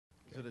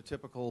a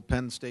typical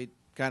Penn State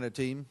kind of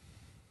team?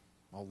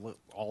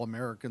 All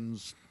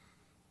Americans,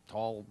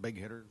 tall, big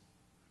hitters.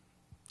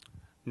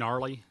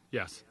 Gnarly,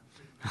 yes.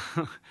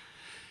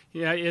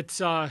 Yeah, it's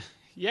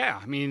yeah.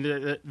 I mean,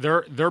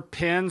 their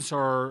pins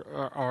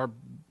are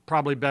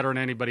probably better than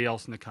anybody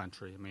else in the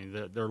country. I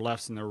mean, their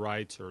lefts and their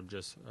rights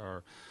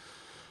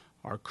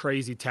are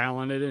crazy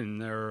talented,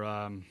 and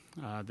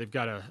they've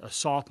got a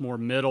sophomore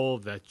middle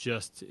that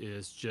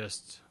is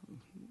just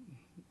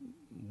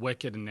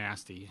wicked and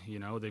nasty. You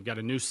know, they've got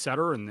a new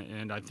setter,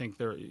 and I think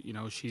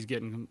she's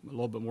getting a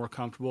little bit more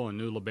comfortable, a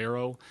new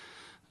libero.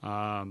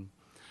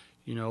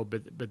 You know,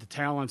 but the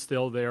talent's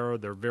still there.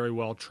 They're very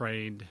well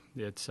trained.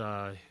 It's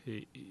a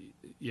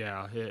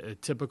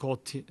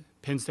typical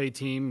Penn State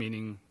team,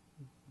 meaning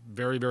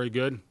very, very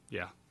good.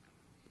 Yeah.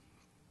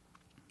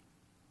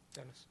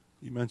 Dennis.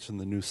 You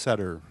mentioned the new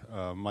setter.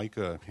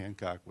 Micah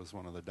Hancock was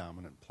one of the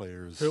dominant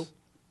players. Who?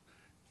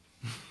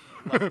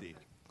 Lefty.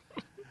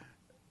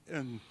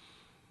 And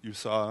you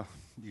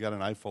got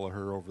an eyeful of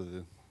her over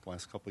the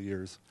last couple of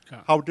years.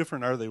 Yeah. How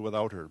different are they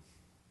without her?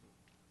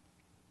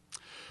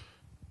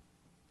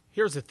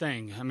 Here's the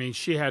thing. I mean,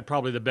 she had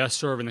probably the best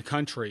serve in the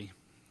country,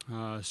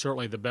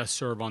 certainly the best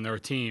serve on their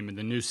team. And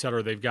the new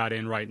setter they've got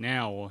in right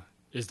now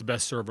is the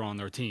best server on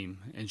their team,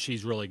 and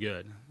she's really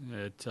good.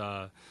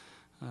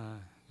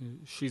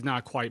 She's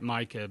not quite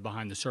Micah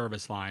behind the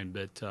service line,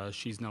 but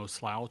she's no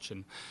slouch.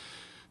 And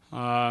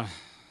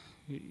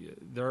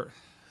they're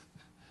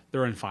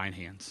in fine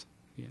hands.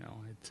 You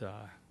know,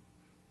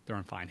 they're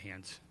in fine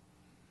hands.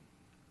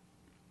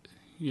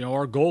 You know,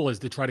 our goal is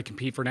to try to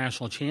compete for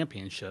national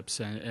championships,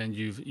 and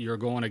you're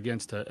going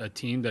against a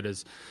team that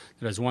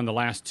has won the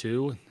last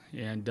two.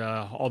 And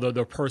although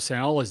their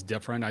personnel is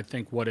different, I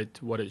think what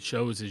it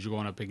shows is you're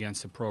going up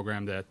against a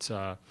program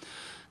that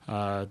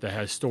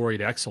has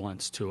storied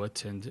excellence to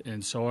it,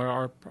 and so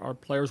our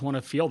players want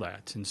to feel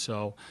that. And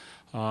so,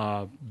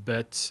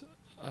 but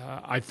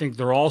I think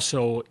they're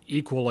also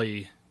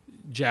equally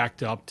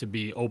jacked up to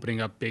be opening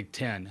up Big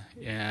Ten,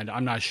 and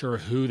I'm not sure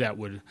who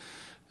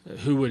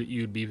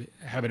you'd be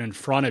having in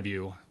front of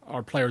you.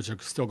 Our players are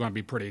still going to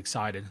be pretty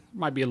excited.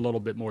 Might be a little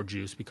bit more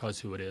juice because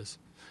who it is.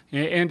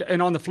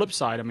 And on the flip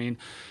side, I mean,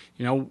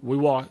 you know, we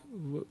won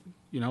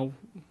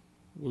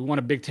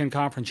a Big Ten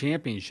Conference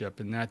championship,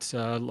 and that's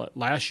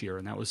last year,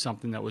 and that was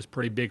something that was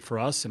pretty big for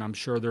us. And I'm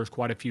sure there's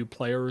quite a few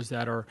players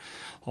that are,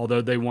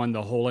 although they won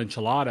the whole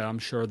enchilada, I'm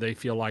sure they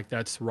feel like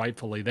that's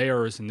rightfully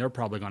theirs, and they're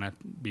probably going to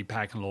be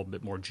packing a little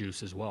bit more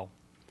juice as well.